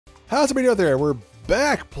How's everybody out there? We're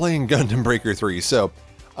back playing Gundam Breaker 3. So,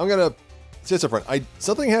 I'm gonna say this up front.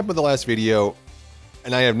 Something happened with the last video,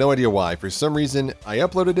 and I have no idea why. For some reason, I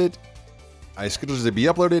uploaded it. I scheduled it to be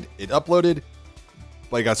uploaded. It uploaded,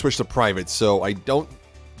 but it got switched to private. So I don't.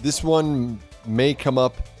 This one may come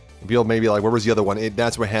up, and people may be like, "Where was the other one?"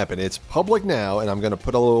 That's what happened. It's public now, and I'm gonna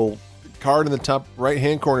put a little card in the top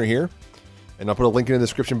right-hand corner here, and I'll put a link in the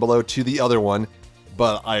description below to the other one.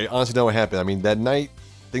 But I honestly don't know what happened. I mean, that night,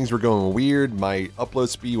 things were going weird. My upload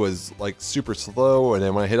speed was like super slow, and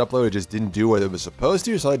then when I hit upload, it just didn't do what it was supposed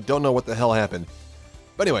to, so I don't know what the hell happened.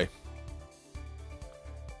 But anyway,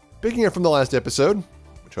 picking up from the last episode,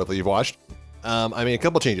 which hopefully you've watched, I made a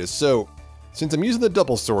couple changes. So, since I'm using the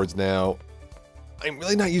double swords now, I'm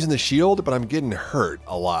really not using the shield, but I'm getting hurt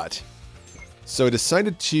a lot. So I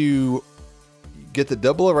decided to get the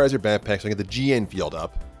double riser backpack so I get the GN field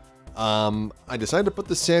up. I decided to put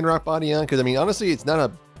the Sandrock body on because, I mean, honestly, it's not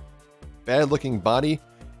a bad looking body,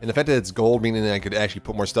 and the fact that it's gold, meaning that I could actually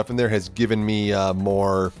put more stuff in there, has given me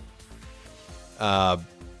more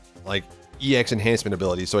like EX enhancement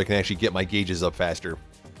ability, so I can actually get my gauges up faster.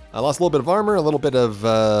 I lost a little bit of armor, a little bit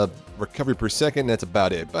of recovery per second, that's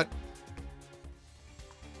about it, but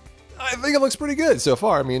I think it looks pretty good so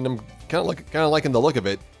far. I mean, I'm kind of liking the look of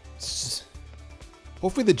it.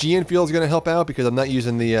 Hopefully the GN field is going to help out because I'm not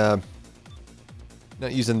using the,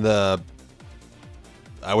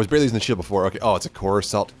 I was barely using the shield before. Okay, oh, it's a core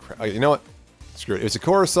assault. You know what? Screw it. It's a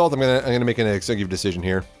core assault. I'm gonna make an executive decision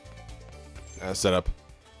here. Setup.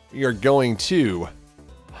 We are going to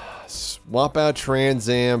swap out Trans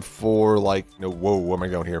Am for like, no, whoa, where am I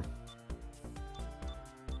going here?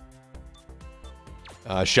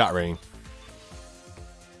 Shot rain.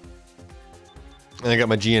 And I got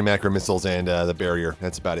my GN macro missiles and the barrier.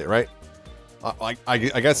 That's about it, right? I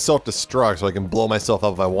got self-destruct, so I can blow myself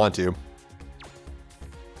up if I want to.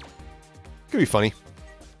 Could be funny.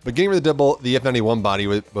 But getting rid of the F91 body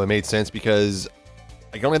would made sense because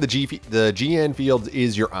I can only have the GN field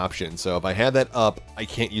is your option. So if I have that up, I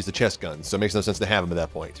can't use the chest guns. So it makes no sense to have them at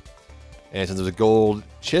that point. And since there's a gold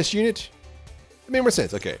chest unit, it made more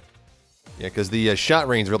sense. Okay. Yeah, because the shot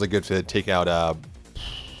range is really good to take out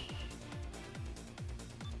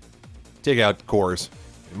cores.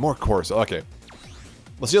 More cores. Okay.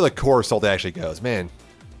 Let's see how the core assault actually goes. Man.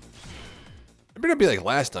 It better not be like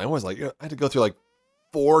last time. I was like, I had to go through like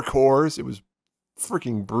 4 cores. It was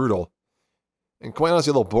freaking brutal. And quite honestly,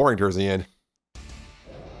 a little boring towards the end.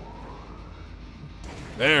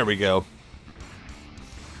 There we go.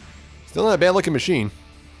 Still not a bad looking machine.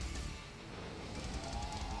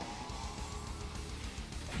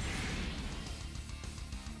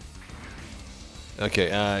 Okay,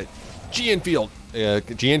 GN field.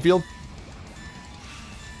 GN field?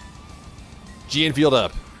 GN field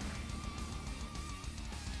up.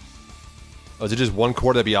 Oh, is it just one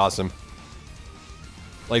core? That'd be awesome.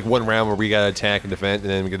 Like one round where we gotta attack and defend,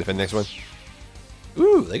 and then we can defend the next one.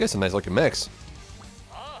 Ooh, they got some nice looking mechs.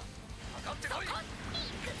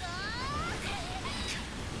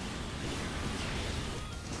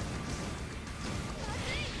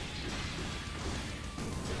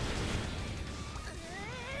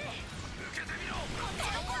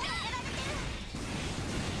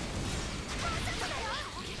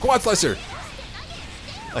 Quad Slicer!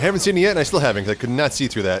 I haven't seen it yet, and I still haven't, because I could not see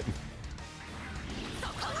through that.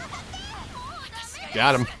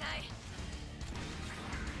 Got him.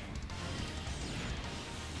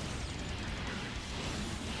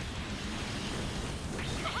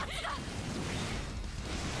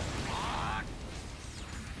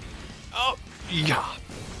 Oh, yeah.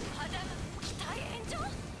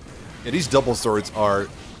 Yeah, these double swords are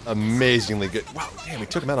amazingly good. Wow, damn, we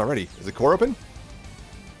took him out already. Is the core open?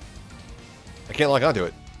 I can't lock onto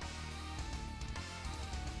it.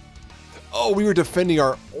 Oh, we were defending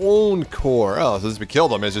our own core. Oh, so this we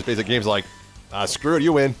killed them. It's just basic games like, screw it,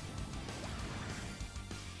 you win.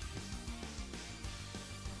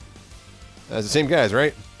 That's the same guys,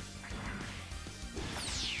 right?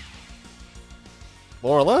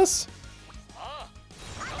 More or less?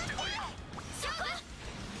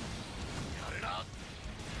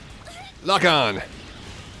 Lock on.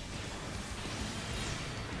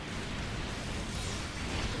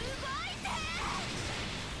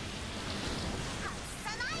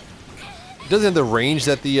 Doesn't have the range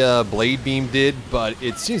that the blade beam did, but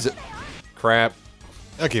it seems that crap.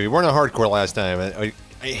 Okay, we weren't on hardcore last time.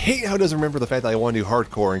 I hate how it doesn't remember the fact that I want to do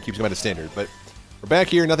hardcore and keeps going to standard. But we're back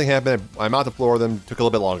here. Nothing happened. I'm out the floor. Them took a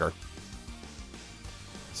little bit longer.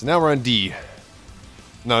 So now we're on D.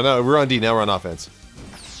 No, we're on D. Now we're on offense.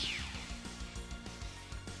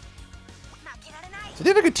 So they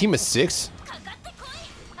have like a team of 6.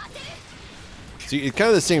 See, it's kind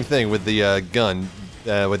of the same thing with the gun,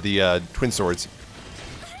 with the twin swords.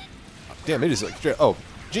 Damn, it is like straight. Oh,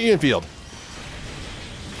 GN field.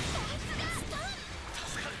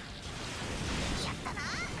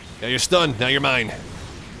 Now you're stunned. Now you're mine.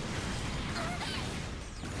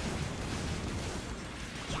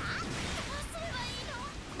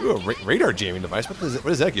 Ooh, a radar jamming device. What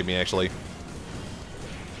does that give me, actually?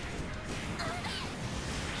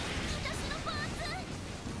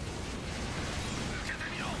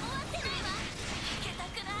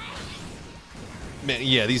 Man,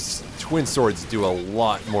 yeah, these twin swords do a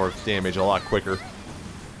lot more damage, a lot quicker.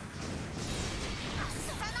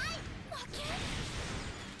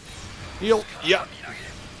 Heal. Yeah.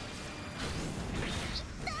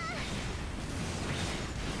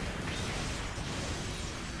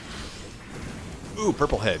 Ooh,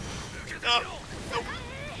 purple head. Oh, no.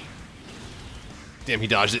 Damn, he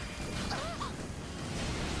dodged it.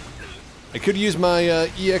 I could use my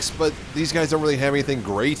EX, but these guys don't really have anything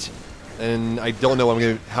great, and I don't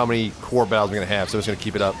know how many core battles I'm gonna have, so I'm just gonna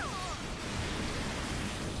keep it up.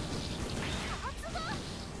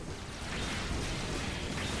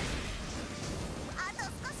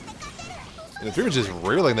 And if he was just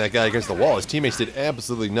railing that guy against the wall, his teammates did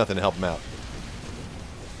absolutely nothing to help him out.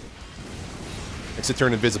 Except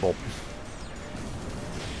turn invisible.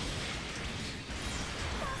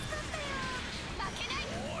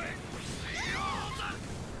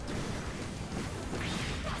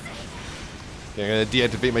 Okay, I'm gonna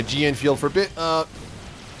deactivate my GN field for a bit.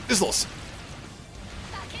 Missiles.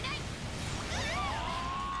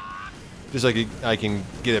 Just like I can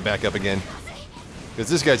get it back up again. Because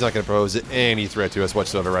this guy's not gonna pose any threat to us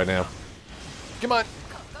whatsoever right now. Come on.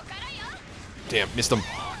 Damn, missed him.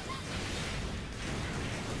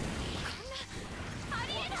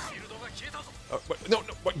 No,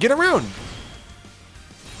 get around!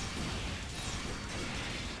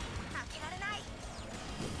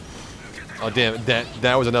 Oh damn,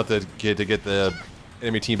 that was enough to get the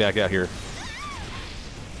enemy team back out here.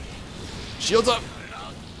 Shields up!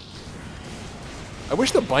 I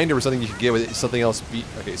wish the binder was something you could get with something else.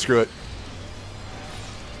 Okay, screw it.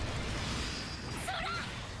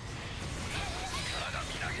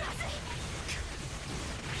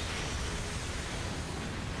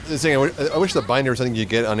 I wish the binder was something you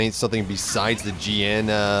get on something besides the GN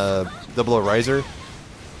double riser.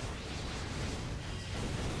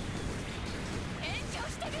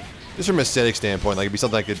 Just from an aesthetic standpoint, like it'd be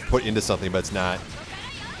something I could put into something, but it's not.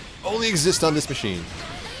 Only exists on this machine.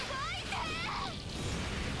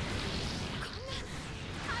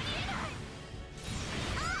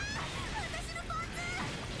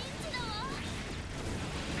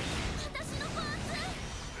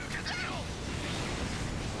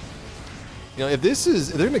 You know, if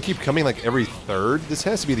they're gonna keep coming like every third, this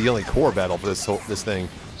has to be the only core battle for this thing.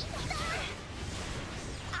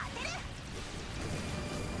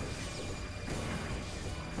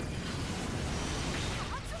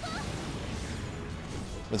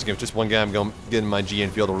 Once again, just one guy, I'm getting my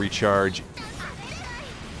GN field to recharge.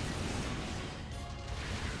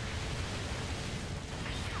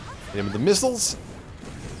 Hit him with the missiles.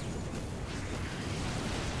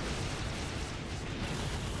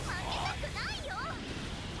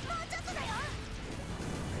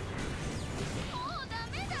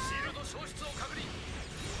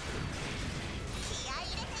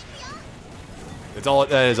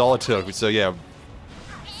 That is all it took. So yeah.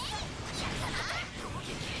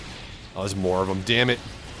 Oh, there's more of them. Damn it.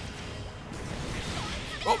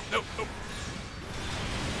 Oh, no, no.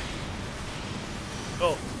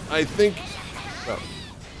 Oh, I think... Oh.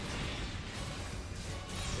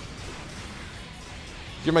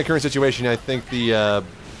 Given my current situation, I think the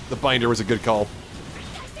binder was a good call.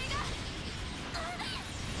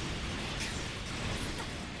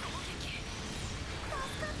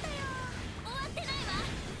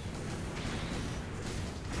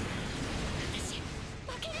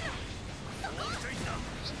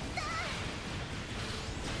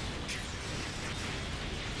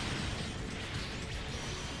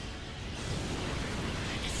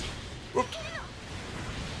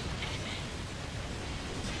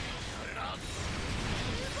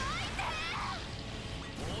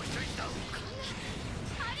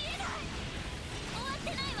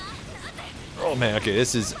 Oh man, okay,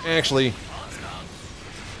 this is actually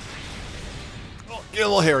get a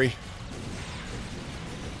little hairy.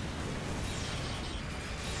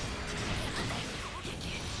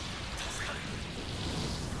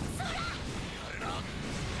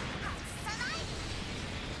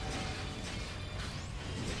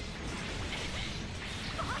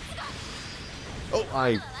 Oh,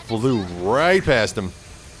 I flew right past him.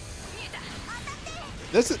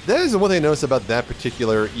 That is the one thing I noticed about that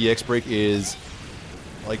particular EX break is,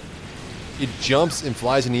 like, it jumps and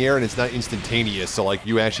flies in the air and it's not instantaneous, so like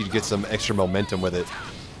you actually get some extra momentum with it.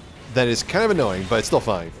 That is kind of annoying, but it's still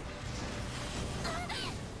fine.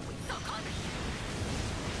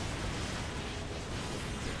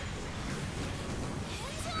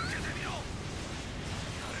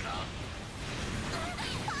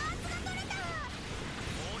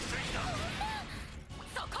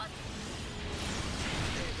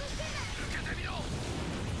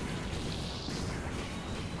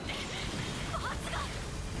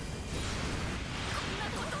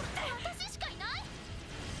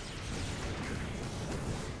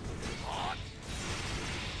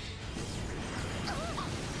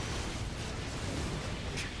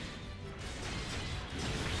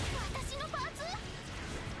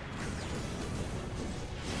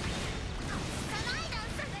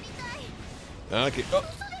 Okay. Oh.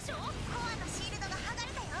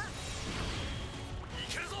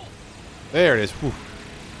 There it is. Whew.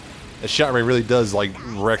 That shot ray really does like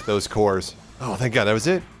wreck those cores. Oh, thank God, that was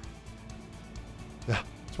it.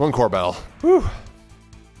 It's one core battle. Whew. It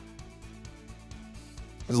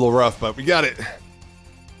was a little rough, but we got it.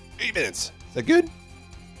 8 minutes. Is that good?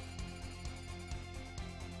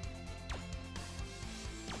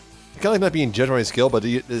 I kind of like not being judged on my skill, but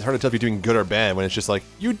it's hard to tell if you're doing good or bad when it's just like,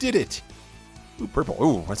 you did it. Ooh, purple.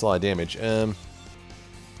 Ooh, that's a lot of damage.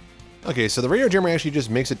 Okay, so the radio jammer actually just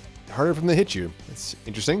makes it harder for them to hit you. That's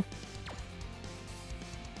interesting.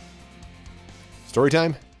 Story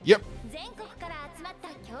time? Yep.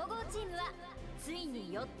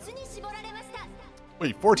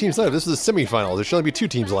 Wait, 4 teams left. This is the semifinals. There should only be 2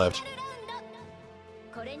 teams left.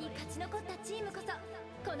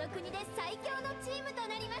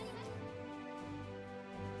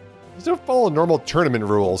 These don't follow normal tournament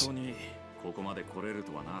rules. And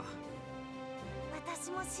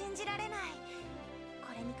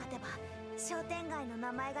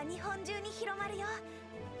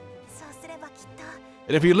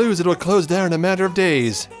if you lose, it will close down in a matter of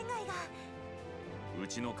days.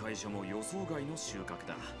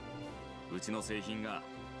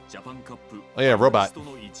 Oh yeah, robot.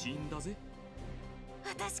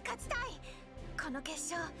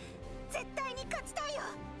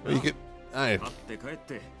 Well, you could,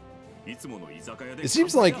 it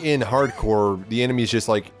seems like in hardcore, the enemies just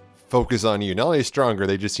like focus on you. Not only stronger,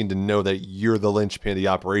 they just seem to know that you're the linchpin of the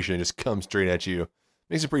operation and just come straight at you.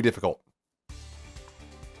 Makes it pretty difficult.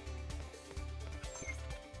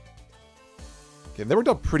 Okay, that worked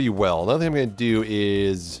out pretty well. Another thing I'm going to do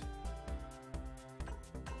is...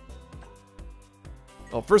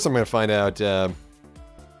 Well, first I'm going to find out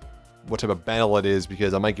what type of battle it is,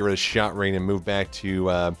 because I might get rid of shot rain and move back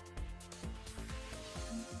to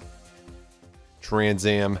Trans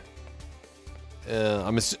Am.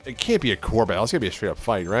 It can't be a core battle. It's going to be a straight up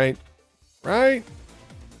fight, right? Right?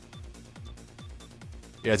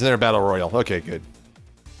 Yeah, it's another battle royal. Okay, good.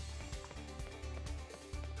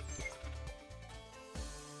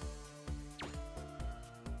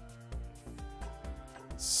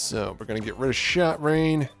 So, we're going to get rid of shot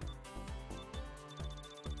rain.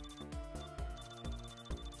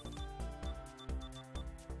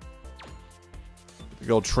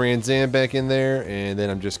 The old Trans Am back in there, and then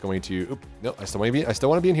I'm just going to... Oop, no, I still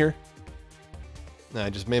want to be in here. I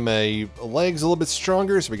just made my legs a little bit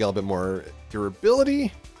stronger, so we got a little bit more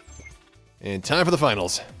durability. And time for the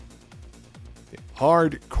finals. Okay,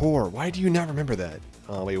 hardcore. Why do you not remember that?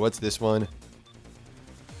 Oh, wait, what's this one?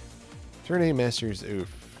 Turn A Masters.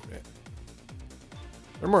 Oof.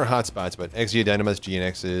 There are more hotspots, but XG Dynamas,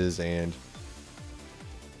 GNXs, and...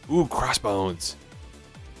 Ooh, crossbones.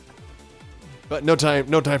 But no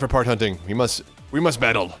time for part hunting. We must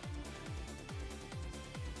battle.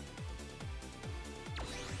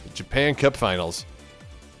 The Japan Cup Finals.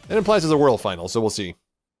 That implies it's a World Final, so we'll see.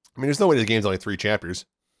 I mean, there's no way this game's only 3 chapters.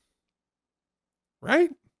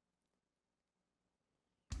 Right?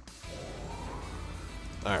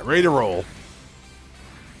 Alright, ready to roll.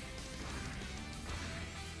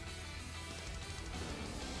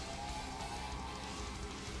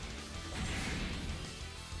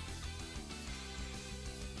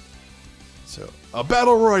 So, a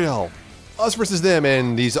battle royale! Us versus them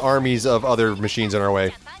and these armies of other machines in our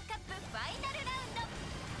way.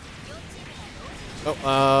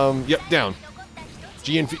 Oh, yep, down.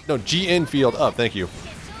 GN field up, thank you.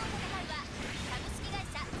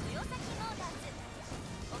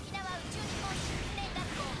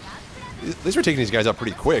 At least we're taking these guys out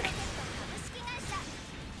pretty quick.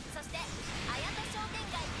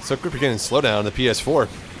 So quick we're getting slow down on the PS4.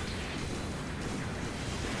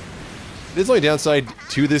 This only downside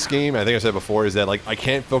to this game, I think I said before, is that like I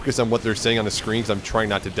can't focus on what they're saying on the screen because I'm trying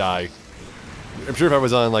not to die. I'm sure if I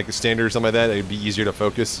was on like a standard or something like that, it'd be easier to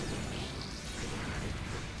focus.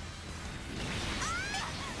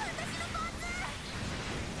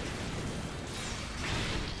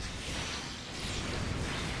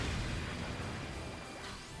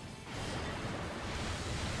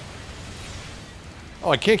 Oh,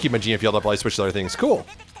 I can't keep my GN field up while I switch to other things. Cool.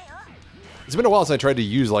 It's been a while since I tried to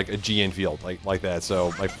use like a GN field like that,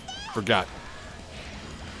 so I forgot.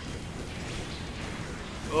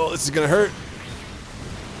 Oh, this is gonna hurt.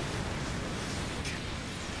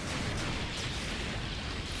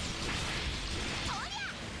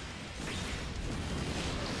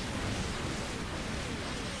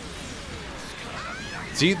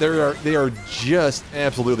 See, they are just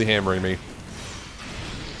absolutely hammering me.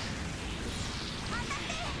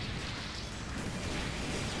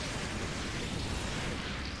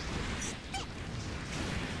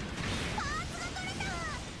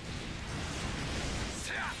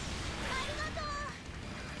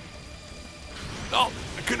 Oh,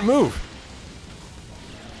 I couldn't move.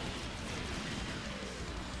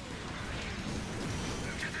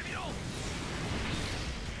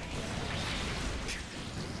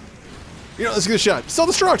 You know, let's get a shot.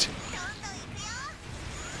 Self-destruct!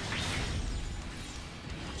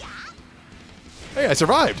 Hey, I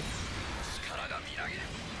survived!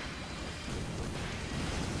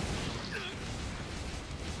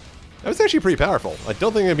 That was actually pretty powerful. I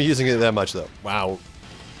don't think I'm gonna be using it that much, though. Wow.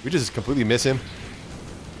 We just completely miss him.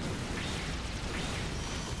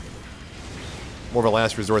 More of a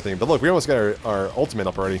last resort thing. But look, we almost got our ultimate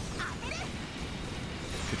up already.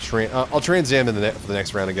 I'll Trans Am for the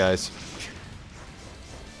next round, guys.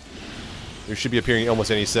 There should be appearing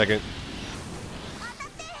almost any second.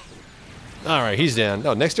 Alright, he's down.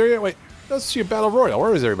 No, next area? Wait, let's see a Battle Royale.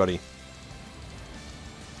 Where is everybody?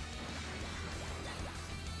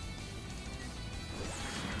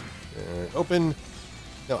 Open.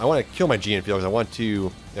 No, I want to kill my GN field because I want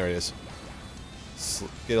to... There it is.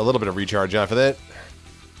 Get a little bit of recharge off of that.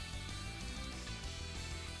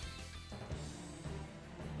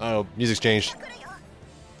 Oh, music's changed.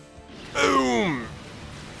 Boom!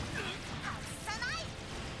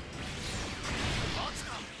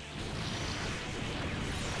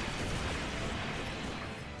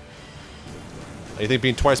 You think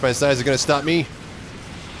being twice my size is going to stop me?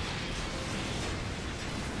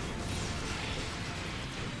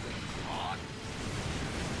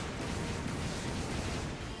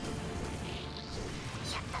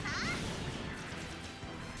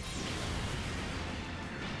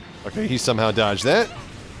 Okay, he somehow dodged that.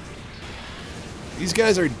 These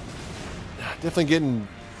guys are definitely getting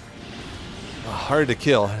hard to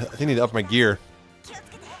kill. I think I need to up my gear.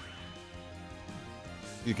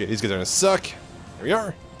 Okay, these guys are gonna suck. There we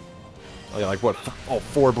are. Oh yeah, like what? Oh,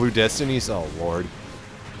 4 blue destinies? Oh lord.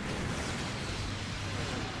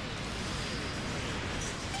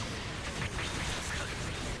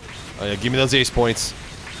 Oh yeah, give me those ace points.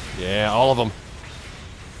 Yeah, all of them.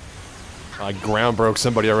 I ground broke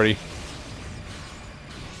somebody already.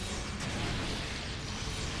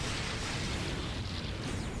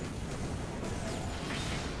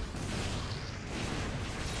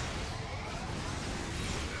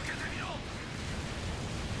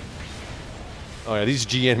 Oh yeah, these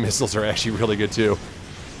GN missiles are actually really good too.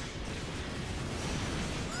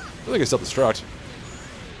 I think I self-destruct.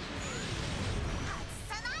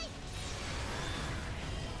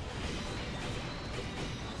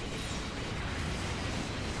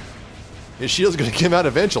 His shield's gonna come out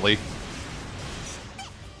eventually.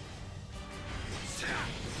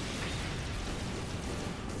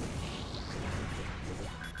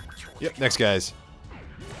 Yep, next guys.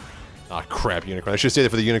 Ah, crap, unicorn. I should say that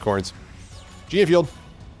for the unicorns. GN field.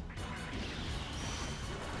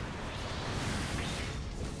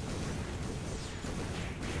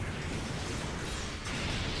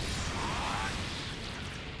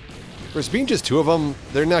 For us being just 2 of them,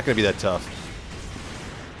 they're not gonna be that tough.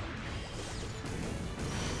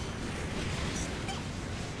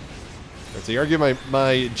 So you are giving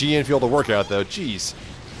my GN field a workout, though. Jeez.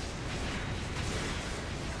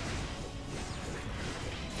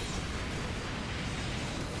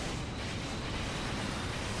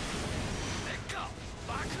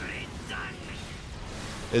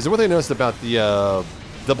 Is one thing I noticed about the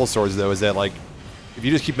double swords, though, is that, like, if you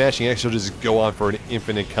just keep mashing X, you'll just go on for an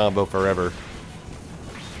infinite combo forever.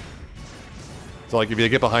 So, like, if you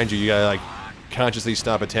get behind you, you gotta, like, consciously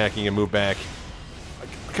stop attacking and move back.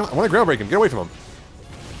 Come on, I want to ground break him. Get away from him.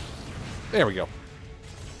 There we go.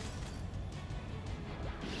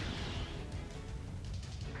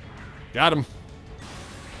 Got him.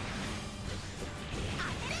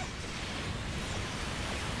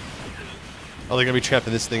 Oh, they're gonna be trapped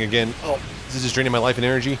in this thing again. Oh, this is just draining my life and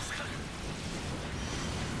energy.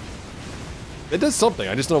 It does something,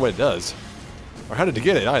 I just don't know what it does. Or how to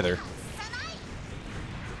get it either.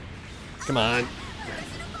 Come on.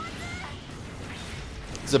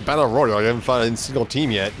 It's a battle royal, I haven't fought a single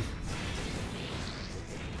team yet.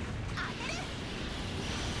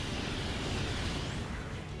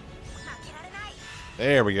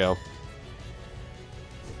 There we go.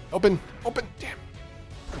 Open! Open! Damn.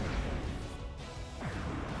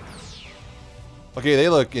 Okay, they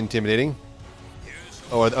look intimidating.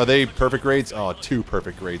 Oh, are they perfect grades? Oh, 2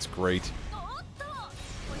 perfect grades. Great.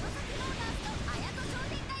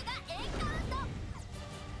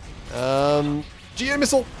 GN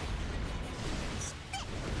missile!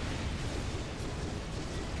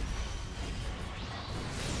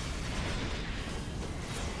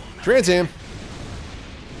 Transam!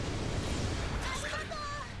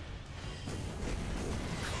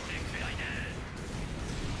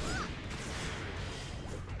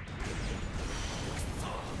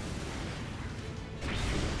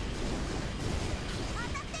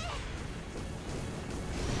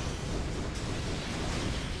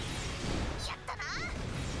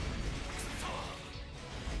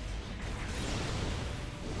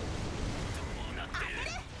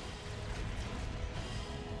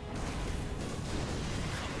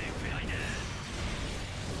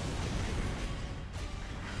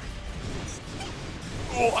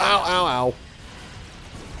 Oh, ow, ow, ow.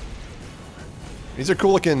 These are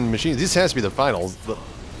cool looking machines. This has to be the finals. But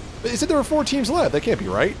they said there were 4 teams left. That can't be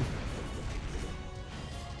right.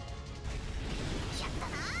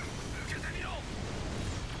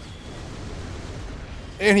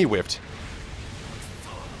 And he whipped.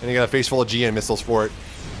 And he got a face full of GN missiles for it.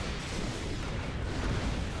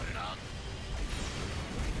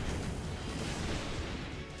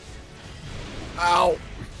 Ow.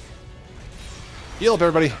 Heal up,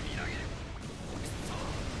 everybody.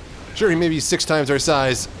 Sure, he may be 6 times our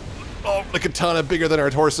size. Oh, the katana bigger than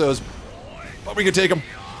our torsos. But we can take him.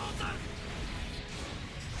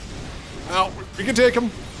 Ow, we can take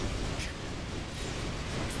him.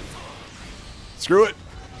 Screw it.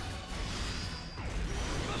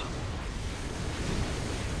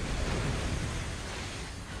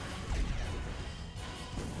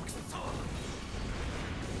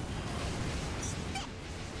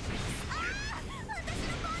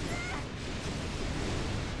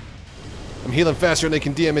 I'm healing faster than they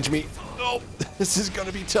can damage me. Oh, this is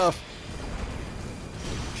gonna be tough.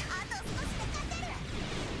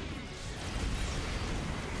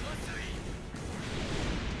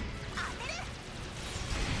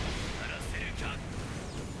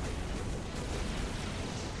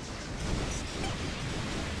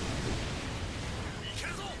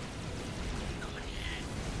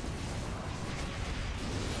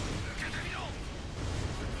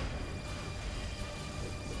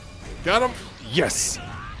 Got him. Yes.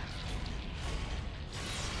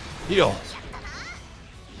 Heal.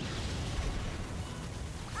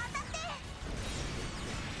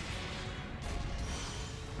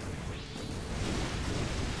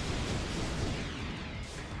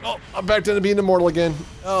 Oh, I'm back down to being immortal again.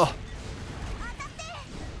 Oh.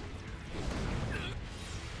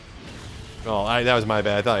 Oh, that was my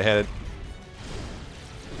bad. I thought I had it.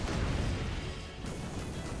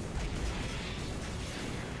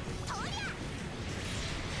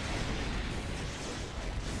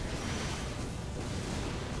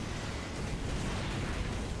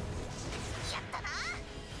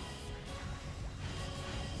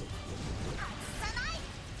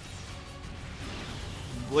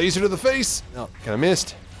 Laser to the face. Oh, kind of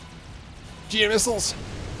missed. GM missiles.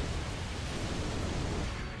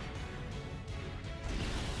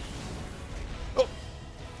 Oh.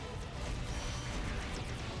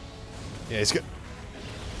 Yeah, he's good.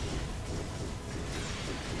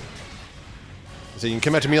 So you can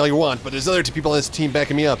come after me all you want, but there's other 2 people on this team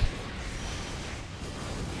backing me up.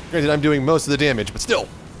 Granted, I'm doing most of the damage, but still.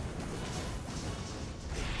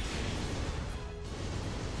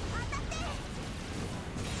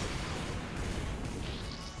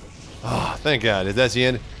 Oh, thank God. That's the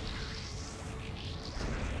end.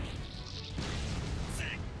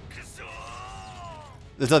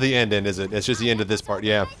 It's not the end, is it? It's just the end of this part,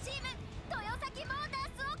 yeah.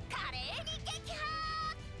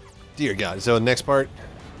 Dear God. So, next part.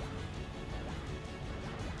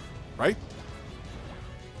 Right?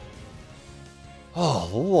 Oh,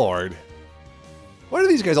 Lord. Why do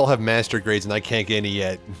these guys all have master grades and I can't get any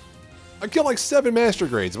yet? I killed like 7 master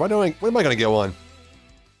grades. When am I going to get one?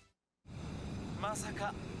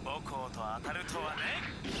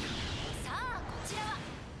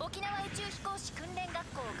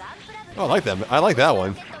 Oh, I like that. I like that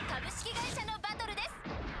one.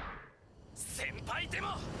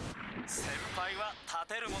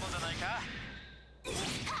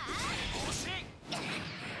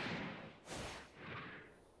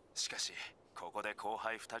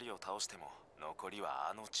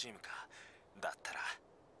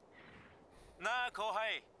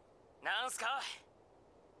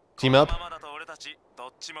 Team up? I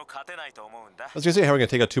was gonna say how we're gonna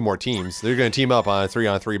take out 2 more teams. They're gonna team up on a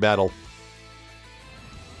 3-on-3 battle.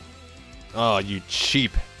 Oh, you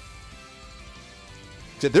cheap.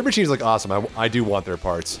 Their machines look awesome. I do want their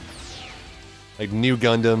parts. Like new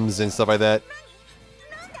Gundams and stuff like that.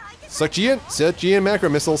 Suck G in. Set G in macro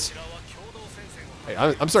missiles. Hey,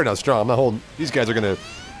 I'm starting out strong. I'm not holding. These guys are gonna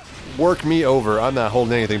work me over. I'm not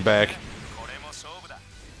holding anything back.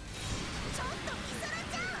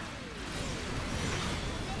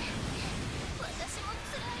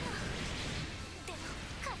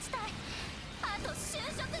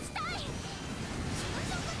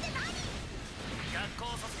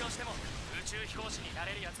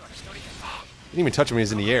 Didn't even touch him when he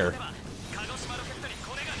was in the air.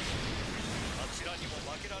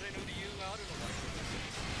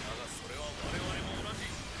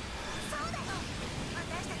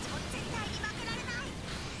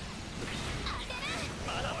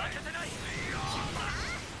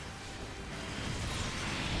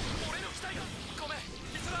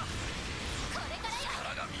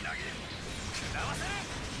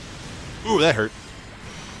 Ooh, that hurt.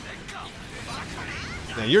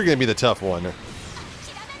 Now you're gonna be the tough one.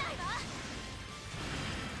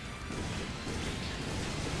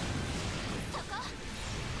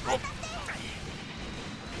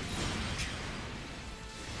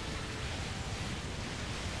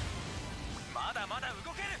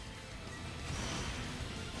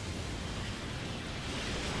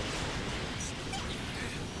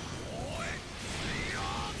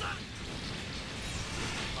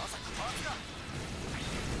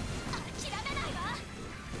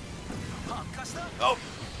 Oh!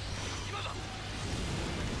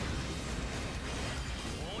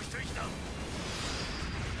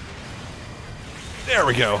 There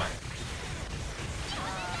we go.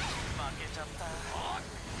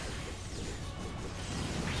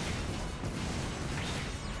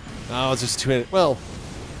 Oh, it's just 2 minutes. Well,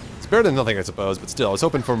 it's better than nothing, I suppose, but still, I was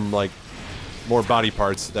hoping for, like, more body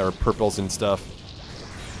parts that are purples and stuff.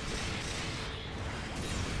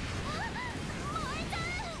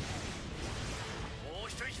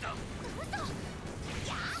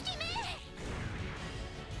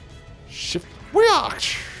 Shift.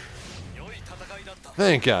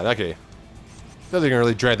 Thank God. Okay. Thought they were gonna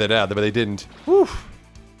really drag that out, but they didn't. Whew.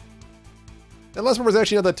 That last one was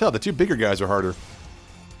actually not that tough. The 2 bigger guys were harder.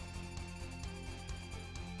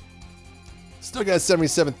 Still got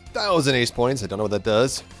 77,000 ace points. I don't know what that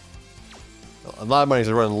does. A lot of money's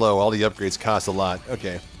running low. All the upgrades cost a lot.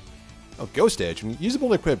 Okay. Oh, Ghost Edge. When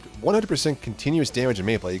usable and equipped, 100% continuous damage in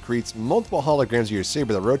melee. It creates multiple holograms of your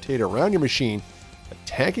saber that rotate around your machine,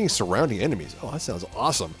 attacking surrounding enemies. Oh, that sounds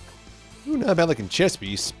awesome. Ooh, not bad looking chest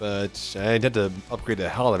piece, but I'd have to upgrade the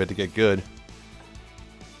hell out of it to get good.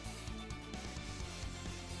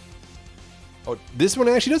 Oh, this one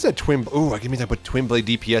actually does have twin... Ooh, I can mean I put twin blade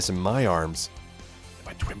DPS in my arms.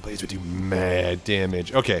 My twin blades would do mad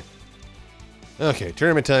damage. Okay. Okay,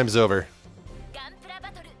 tournament time's over.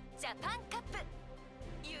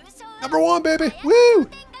 Number 1, baby! Woo!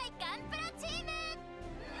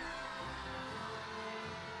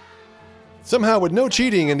 Somehow, with no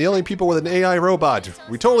cheating and the only people with an AI robot,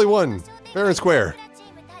 we totally won. Fair and square.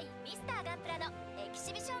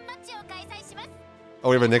 Oh,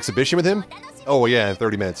 we have an exhibition with him? Oh, yeah, in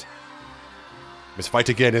 30 minutes. Let's fight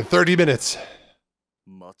again in 30 minutes.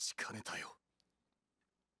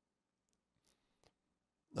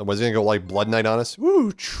 Was he gonna go like Blood Knight on us?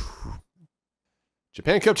 Woo!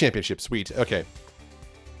 Japan Cup Championship, sweet. Okay.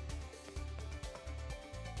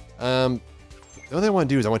 The only thing I want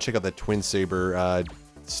to do is I want to check out that twin saber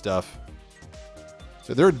stuff.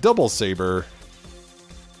 So they're a double saber.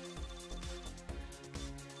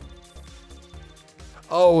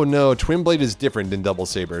 Oh no, twin blade is different than double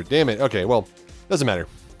saber. Damn it. Okay, well, doesn't matter.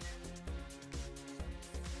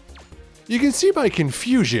 You can see my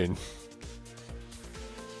confusion.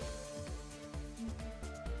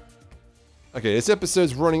 Okay, this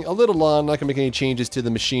episode's running a little long. I'm not gonna make any changes to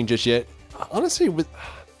the machine just yet. Honestly, with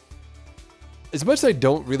as much as I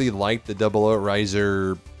don't really like the Double O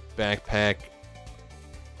Riser backpack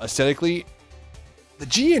aesthetically, the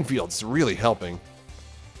GN field's really helping.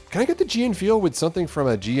 Can I get the GN field with something from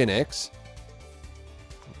a GNX?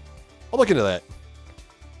 I'll look into that.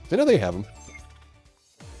 I know they have them.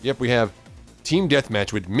 Yep, we have Team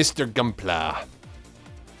Deathmatch with Mr. Gunpla.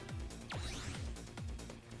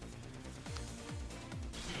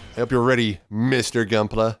 I hope you're ready, Mr.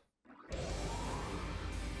 Gunpla.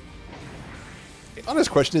 Honest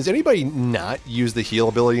question, does anybody not use the heal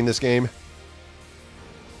ability in this game?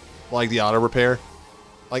 Like the auto repair?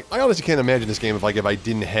 Like, I honestly can't imagine this game if I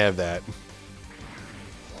didn't have that.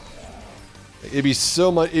 It'd be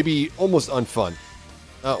so much, it'd be almost unfun.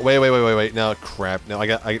 Oh, wait. No, crap. No, I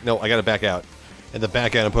gotta back out. And the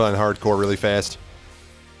back out and put on hardcore really fast.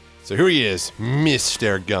 So here he is,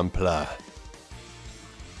 Mr. Gunpla.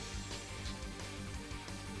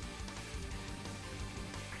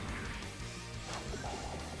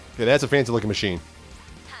 Okay, that's a fancy looking machine.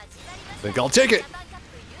 I think I'll take it.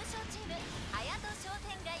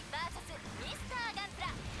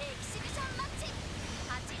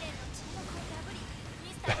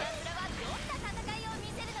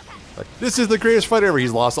 This is the greatest fight ever.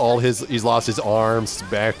 He's lost his arms, his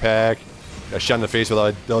backpack, got shot in the face with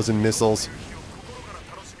a dozen missiles.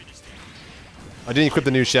 I didn't equip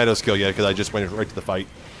the new shadow skill yet because I just went right to the fight.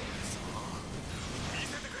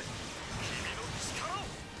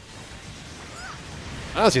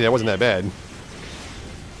 Honestly, that wasn't that bad.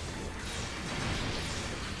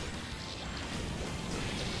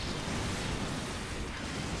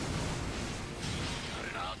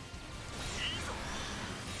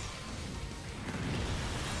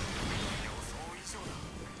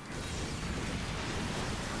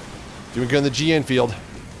 Doing good in the GN field.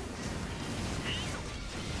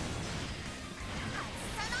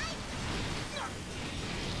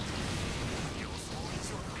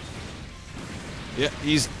 Yeah,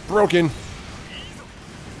 he's broken.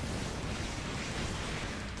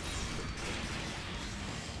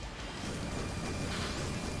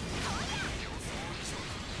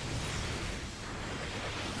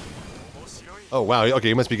 Oh wow, okay,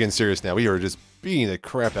 he must be getting serious now. We are just beating the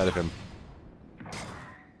crap out of him.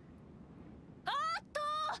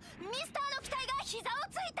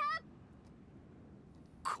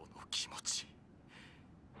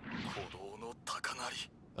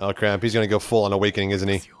 Oh crap, he's gonna go full on awakening, isn't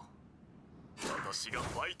he?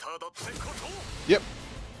 Yep.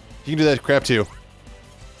 He can do that crap too.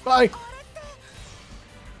 Bye!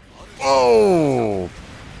 Oh!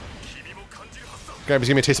 Crap, he's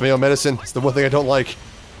gonna taste my own medicine. It's the one thing I don't like.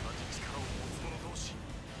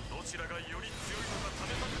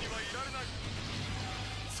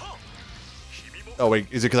 Oh wait,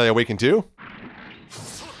 is it because I awakened too?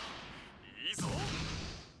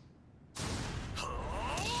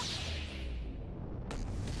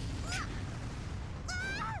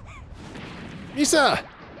 Misa!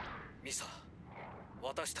 Misa,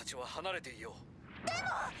 私たちは離れていよう。でも、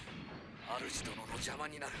主殿の邪魔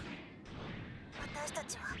になる。私た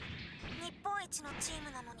ちは日本一のチーム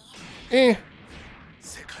なのに。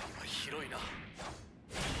世界は広いな。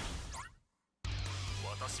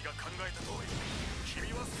私が考えた通り、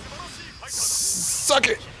君は素晴らしいファイターだ。Suck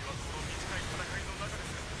it!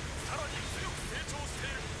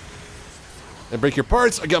 And break your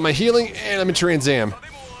parts. I got my healing, and I'm in Trans Am.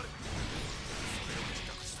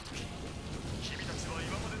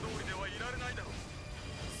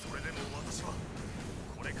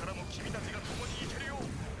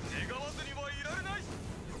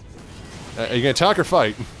 Are you gonna talk or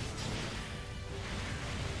fight?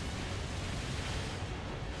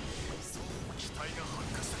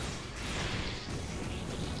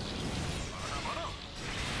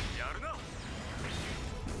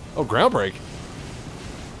 Oh, ground break.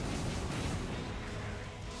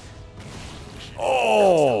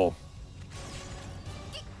 Oh!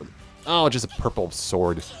 Oh, just a purple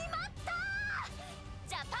sword.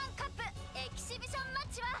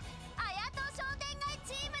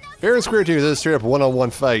 Fair and square too, this is a straight up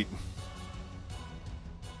one-on-one fight.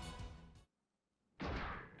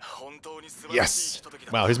 Yes!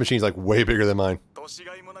 Wow, his machine's like way bigger than mine.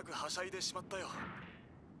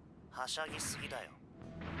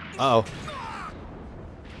 Uh-oh.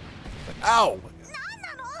 Ow!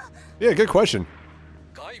 Yeah, good question.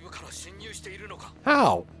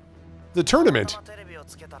 How? The tournament.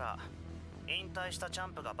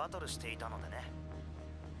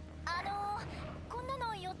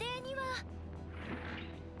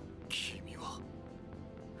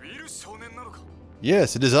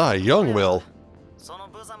 Yes, it is I, young Will.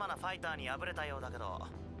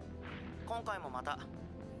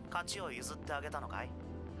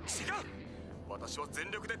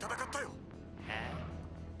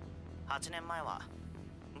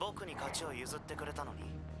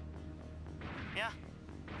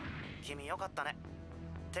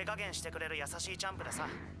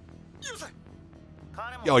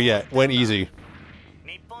 Oh yeah, went easy.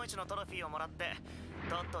 日本一のトロフィーをもらって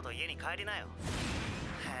とっとと家に帰りなよ。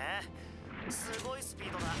へえ、すごいスピ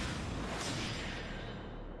ードだ。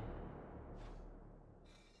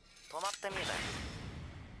止まってみる。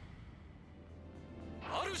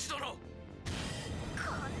主殿。こん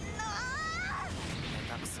な。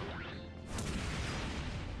下手くそ。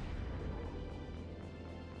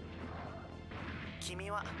君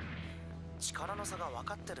は力の差が分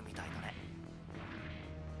かってるみたいだね。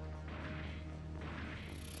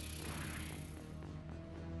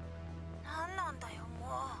なんなんだよも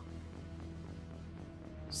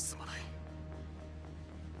う。すまない。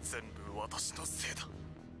全部私のせいだ。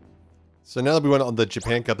So now that we went on the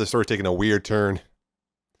Japan Cup, the story's taking a weird turn.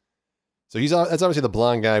 So that's obviously the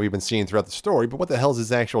blonde guy we've been seeing throughout the story, but what the hell is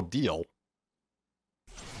his actual deal?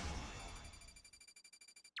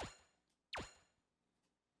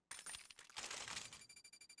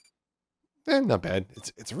 Not bad.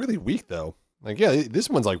 It's really weak though. Like, yeah, this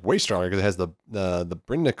one's like way stronger because it has the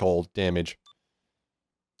Brinnicol damage.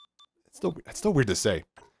 It's still weird to say.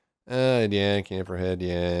 Yeah, camper head,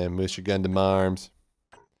 yeah, Musha Gundam arms.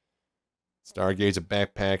 Stargaze, a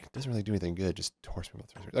backpack. Doesn't really do anything good, just horseman.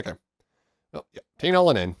 Okay. Well, yeah, taking all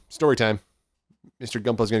in. Story time. Mr.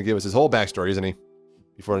 Gunpla's gonna give us his whole backstory, isn't he?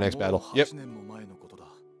 Before the next battle. Yep.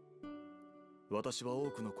 私は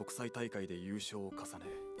多くの国際大会で優勝を重ね、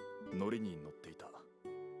乗りに乗っていた。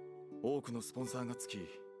多くのスポンサーがつき、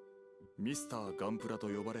ミスターガンプラと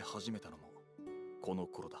呼ばれ始めたのもこの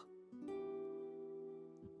頃だ。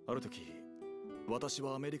ある時、私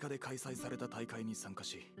はアメリカで開催された大会に参加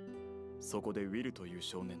し、そこでウィルという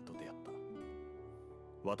少年と出会った。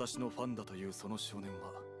私のファンだというその少年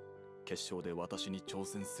は、決勝で私に挑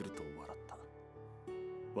戦すると笑った。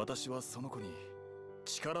私はその子に、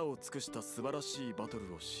力を尽くした素晴らしいバト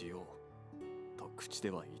ルをしようと口で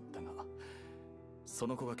は言ったが、そ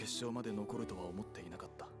の子が決勝まで残るとは思っていなかっ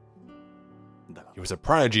た。だが、He was a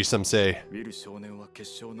prodigy, some say. ウィル少年は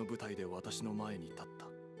決勝の舞台で私の前に立った。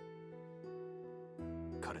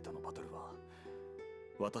彼とのバトルは、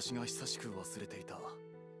私が久しく忘れていた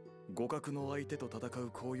互角の相手と戦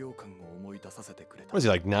う高揚感を思い出させてくれた。Was he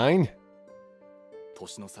like 9?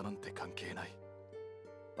 年の差なんて関係ない。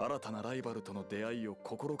新たなライバルとの出会いを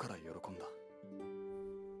心から喜んだ。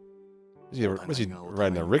Was he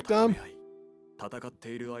riding a Rickdom? 戦って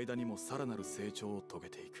いる間にもさらなる成長を遂げ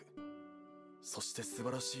ていく。そして素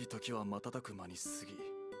晴らしい時は瞬く間に過ぎ、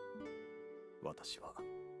私は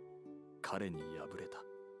彼に敗れた。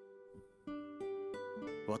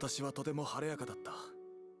私はとても晴れやかだった。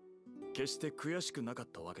決して悔しくなかっ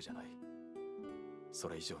たわけじゃない。そ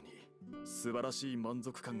れ以上に素晴らしい満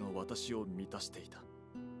足感が私を満たしていた。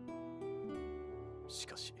し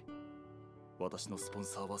かし、私のスポン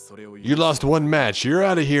サーはそれを You lost one match. You're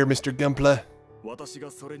out of here, Mr. Gunpla. 私が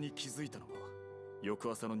それに気づいたのは、翌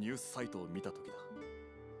朝のニュースサイトを見た時だ。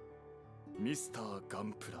ミスターガ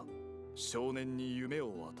ンプラ、少年に夢を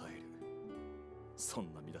与える。そ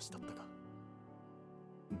んな見出しだったか。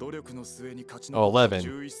努力の末に勝ち残った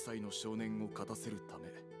11歳の少年を勝たせるため、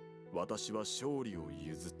私は勝利を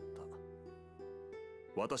譲った。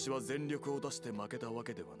私は全力を出して負けたわ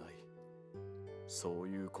けではない。そう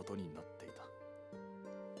いうことになっていた。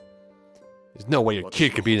There's no way a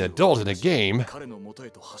kid could be an adult in a game. 彼の元へ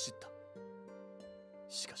と走った。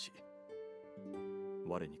しかし、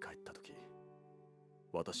我に帰った時、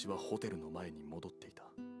私はホテルの前に戻っていた。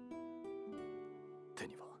手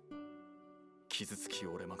には傷つき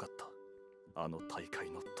折れ曲がったあの大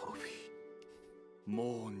会のトロフィー。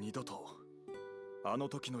もう二度とあの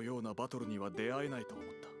時のようなバトルには出会えないと思っ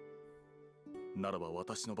た。ならば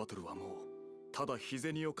私のバトルはもうただ日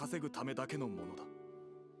銭を稼ぐためだけのものだ。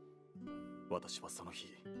私はその日、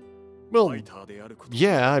Well, ファイターであること。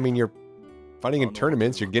yeah, I mean, you're fighting in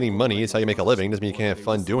tournaments, you're getting money, it's how you make a living, doesn't mean you can't have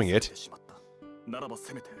fun doing it. ならば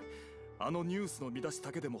せめてあのニュースの見出し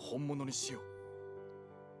だけでも本物にしよ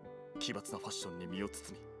う。奇抜なファッションに身を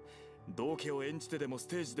包み、道化を演じてでもス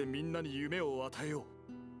テージでみんなに夢を与えよ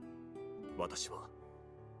う。私は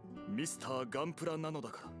ミスターガンプラなのだ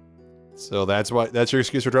から。So that's your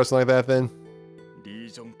excuse for dressing like that then? リ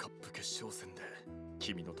ージョンカップ決勝戦で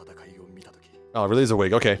君の戦いを見たとき、Oh, really is a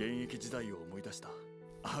wig, okay. 現役時代を思い出した。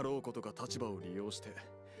あろうことが立場を利用して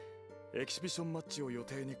エキシビションマッチを予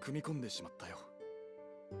定に組み込んでしまったよ。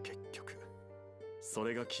結局そ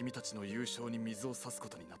れが君たちの優勝に水を差すこ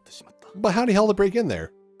とになってしまった。 But how the hell to break in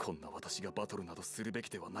there? こんな私がバトルなどするべき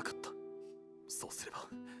ではなかった。そうすれば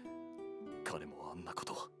彼もあんなこ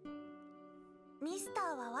とを。ミスタ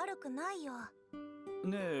ーは悪くないよ。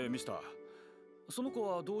ねえミスター、その子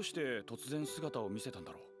はどうして突然姿を見せたん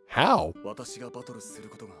だろう。 How? 私がバトルする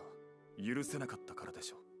ことが許せなかったからで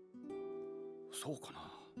しょう。そうかな。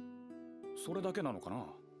それだけなのかな。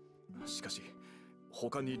しかし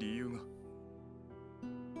他に理由が。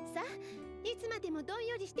さあ、いつまでもどん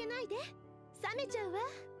よりしてないで。冷めちゃうわ。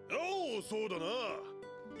おお、そうだな。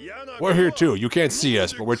 We're here too. You can't see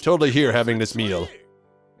us, but we're totally here having this meal.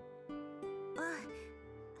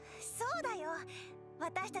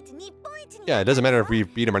 Yeah, it doesn't matter if we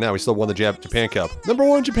beat him or not. We still won the Japan Cup.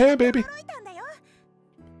 #1 Japan, baby.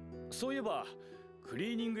 そういえばク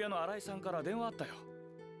リーニング屋の新井さんから電話あったよ。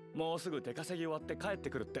もうすぐ出稼ぎ終わって帰って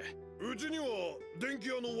くるって。うちには電気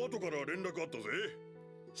屋のワトから連絡あったぜ。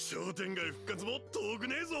商店街復活も遠く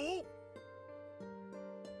ねえぞ。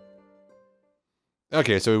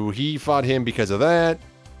Okay, so he fought him because of that.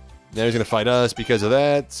 Now he's gonna fight us because of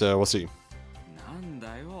that. So we'll see. なん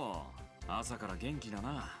だよ。朝から元気だ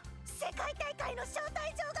な。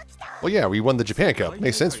 Well, yeah, we won the Japan Cup.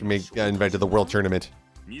 Makes sense for me getting invited to the World Tournament.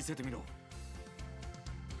 見せてみろ。こ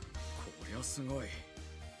りゃすごい。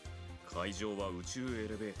会場は宇宙エ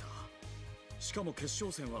レベーター。しかも決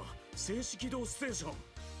勝戦は静止軌道ステーション。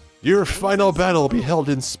 Your final battle will be held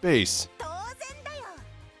in space.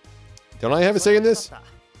 Don't I have a say in this?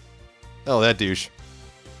 Oh, that douche.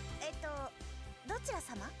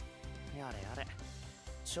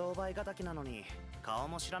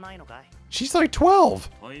 She's like 12.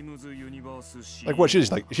 Like what?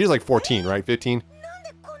 She's like 14, right? 15.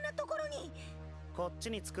 こっ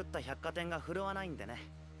ちに作った百貨店が振るわないんでね。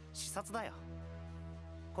視察だよ。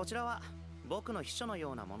こちらは僕の秘書の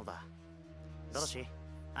ようなものだ。ドロシー、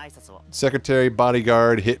挨拶を。Secretary,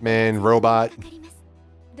 bodyguard, hitman, robot.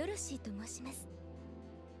 ドロシーと申します。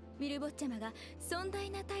ミルボッチャマが尊大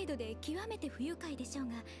な態度で極めて不愉快でしょう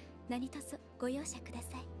が、何とぞご容赦くだ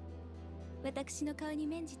さい。私の顔に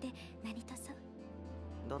免じて何とぞ。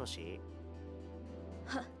ドロシ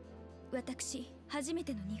ー。は、私初め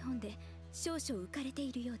ての日本で少々浮かれて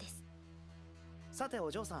いるようです。さてお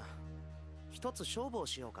嬢さん、一つ勝負を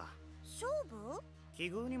しようか。勝負？奇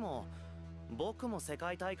遇にも僕も世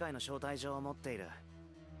界大会の招待状を持っている。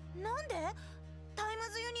なんで？タイム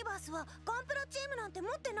ズユニバースはガンプラチームなんて持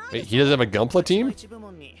ってない。Wait, he doesn't have a Gunpla team? 一部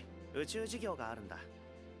門に宇宙事業があるんだ。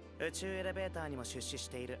宇宙エレベーターにも出資し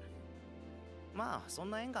ている。まあそ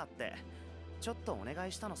んな縁があってちょっとお願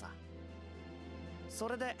いしたのさ。そ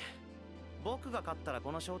れで僕が勝ったら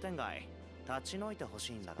この商店街立ち退いてほし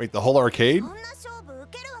いんだ。Wait, the whole arcade? そんな勝負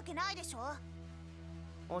受けるわけないでしょ。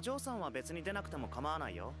お嬢さんは別に出なくても構わな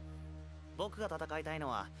いよ。僕が戦いたいの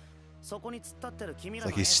はそこに突っ立ってる君ら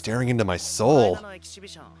の。It's like he's staring into my soul. のエキシビ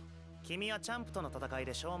ション。君はチャンプとの戦い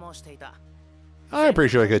で消耗していた。I'm pretty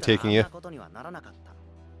sure I could have taken you. ことにはならなかった。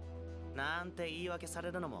なんて言い訳さ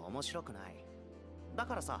れるのも面白くない。だ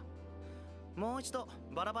からさ、もう一度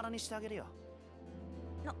バラバラにしてあげるよ。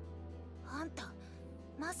あんた、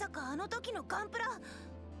まさかあの時のガンプラ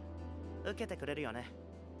受けてくれるよね。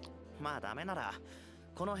まあダメなら。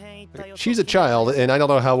She's a child, and I don't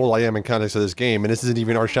know how old I am in context of this game, and this isn't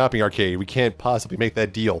even our shopping arcade. We can't possibly make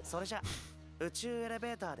that deal. それじゃ、宇宙エレ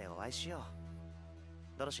ベーターでお会いしよ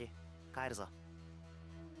う。ドロシー、帰るぞ。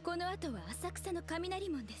この後は浅草の雷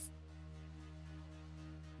門です。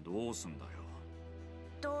どうすんだよ。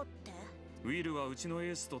どうって？ウィルはうちの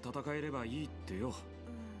エースと戦えればいいってよ。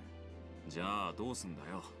じゃあどうすんだ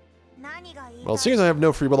よ。Well, seeing as I have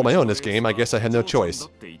no free will of my own in this game, I guess I had no choice.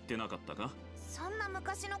 そんな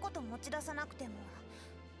昔のこと持ち出さなくても。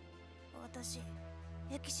私、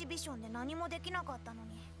エキシビションで何もできなかったの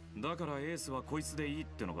に。だからエースはこいつでいいっ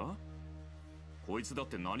てのか？こいつだっ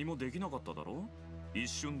て何もできなかっただろ？一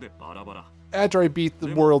瞬でバラバラ。After I beat the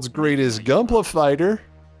world's greatest Gunpla fighter.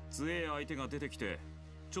 強え相手が出てきて、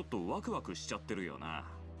ちょっとワクワクしちゃってるよな。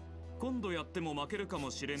今度やっても負けるかも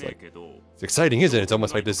しれねえけど。It's exciting, isn't it? It's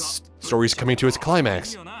almost like this story's coming to its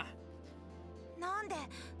climax. なんで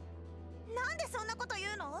そんなこと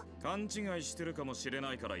言うの？勘違いしてるかもしれ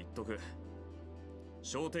ないから言っとく。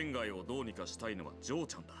商店街をどうにかしたいのはジョー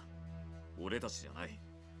ちゃんだ。俺たちじゃない。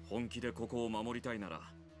本気でここを守りたいなら、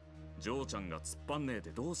ジョーちゃんが突っ張んねえで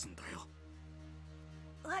どうすんだよ。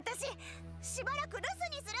私、しばらく留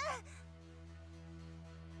守にする。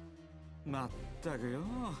まったくよ。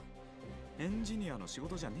エンジニアの仕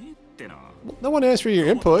事じゃねえってな。No one asked for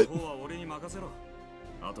your input. 俺に任せろ。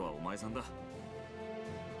あとはお前さんだ。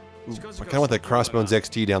I kind of want that Crossbones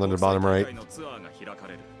XT down on the bottom right.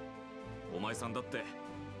 お前さんだって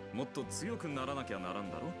もっと強くならなきゃなら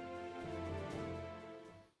んだろ。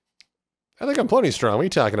I think I'm plenty strong. What are you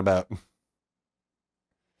talking about?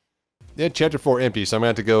 Yeah, chapter 4 empty, so I'm gonna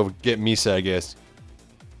have to go get Misa, I guess.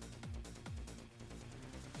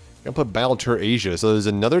 I'm gonna put Battle Tour Asia. So there's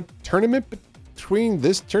another tournament between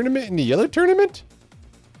this tournament and the other tournament?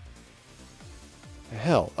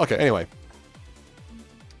 hell? Okay, anyway.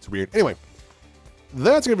 It's weird. Anyway,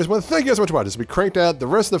 that's going to be this one. Thank you guys so much for watching this. We cranked out the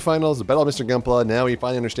rest of the finals, the Battle of Mr. Gunpla. Now we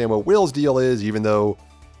finally understand what Will's deal is, even though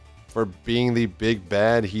for being the big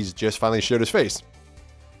bad, he's just finally showed his face.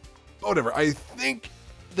 Whatever. I think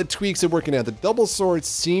the tweaks are working out. The double swords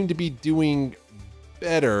seem to be doing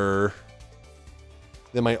better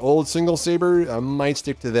than my old single saber. I might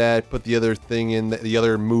stick to that. Put the other thing in, the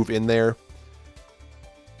other move in there.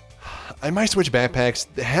 I might switch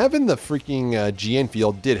backpacks. Having the freaking GN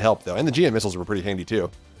field did help though, and the GN missiles were pretty handy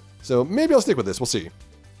too. So maybe I'll stick with this. We'll see.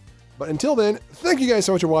 But until then, thank you guys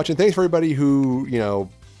so much for watching. Thanks for everybody who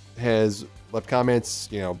has left comments,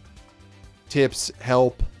 tips,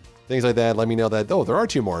 help, things like that. Let me know that there are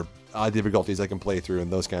 2 more difficulties I can play through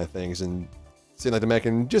and those kind of things, and seem like the mech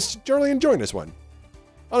and just generally enjoying this one.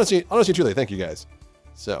 Honestly, truly, thank you guys.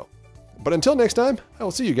 So, but until next time, I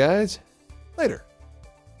will see you guys later.